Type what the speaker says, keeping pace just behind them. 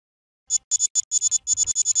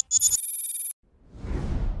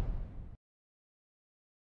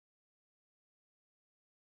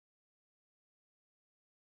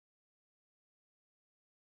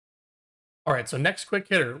All right, so next quick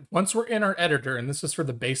hitter. Once we're in our editor, and this is for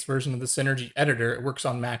the base version of the Synergy editor, it works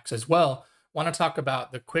on Macs as well. Want to talk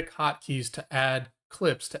about the quick hotkeys to add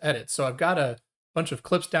clips to edit. So I've got a bunch of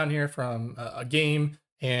clips down here from a game,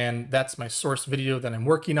 and that's my source video that I'm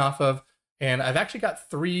working off of. And I've actually got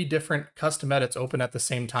 3 different custom edits open at the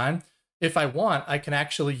same time. If I want, I can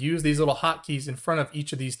actually use these little hotkeys in front of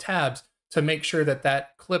each of these tabs to make sure that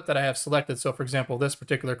that clip that I have selected. So for example, this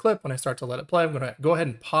particular clip, when I start to let it play, I'm going to go ahead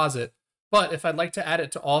and pause it. But if I'd like to add it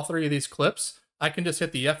to all 3 of these clips, I can just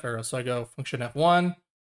hit the F arrow. So I go function F1,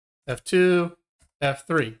 F2,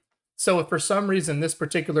 F3. So if for some reason this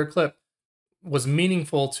particular clip was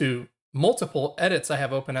meaningful to multiple edits I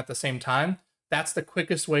have open at the same time, that's the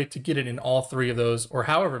quickest way to get it in all 3 of those, or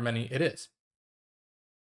however many it is.